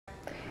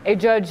A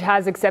judge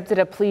has accepted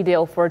a plea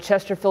deal for a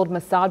Chesterfield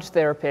massage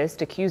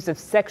therapist accused of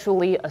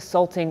sexually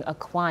assaulting a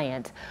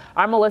client.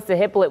 Our Melissa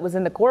Hippolyte was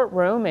in the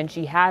courtroom and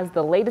she has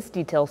the latest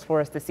details for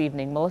us this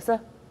evening.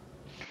 Melissa?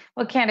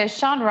 Well, Candace,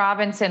 Sean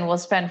Robinson will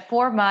spend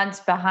 4 months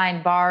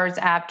behind bars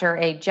after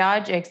a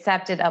judge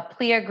accepted a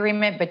plea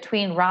agreement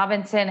between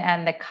Robinson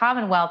and the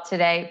Commonwealth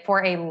today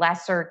for a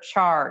lesser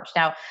charge.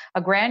 Now,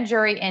 a grand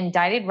jury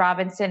indicted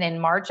Robinson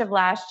in March of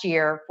last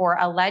year for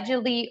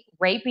allegedly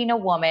raping a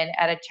woman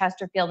at a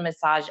Chesterfield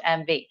Massage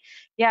MV.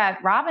 Yeah,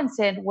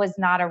 Robinson was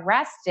not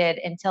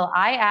arrested until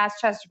I asked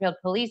Chesterfield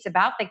police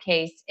about the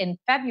case in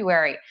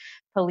February.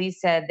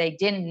 Police said they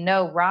didn't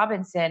know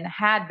Robinson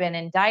had been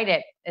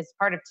indicted. As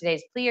part of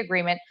today's plea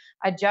agreement,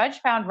 a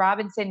judge found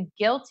Robinson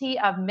guilty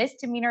of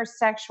misdemeanor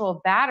sexual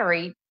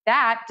battery.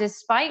 That,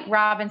 despite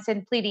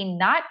Robinson pleading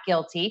not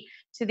guilty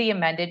to the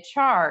amended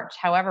charge.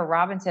 However,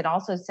 Robinson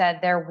also said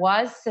there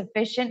was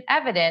sufficient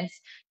evidence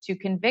to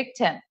convict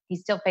him. He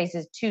still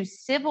faces two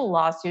civil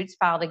lawsuits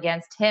filed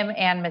against him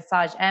and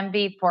Massage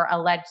Envy for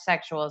alleged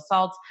sexual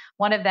assaults,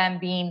 one of them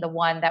being the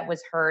one that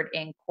was heard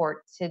in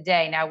court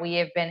today. Now, we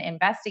have been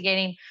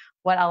investigating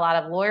what a lot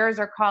of lawyers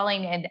are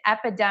calling an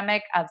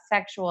epidemic of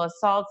sexual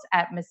assaults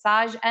at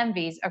massage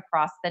envies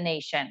across the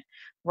nation.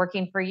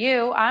 Working for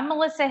you, I'm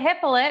Melissa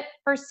Hippolyte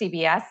for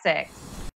CBS 6.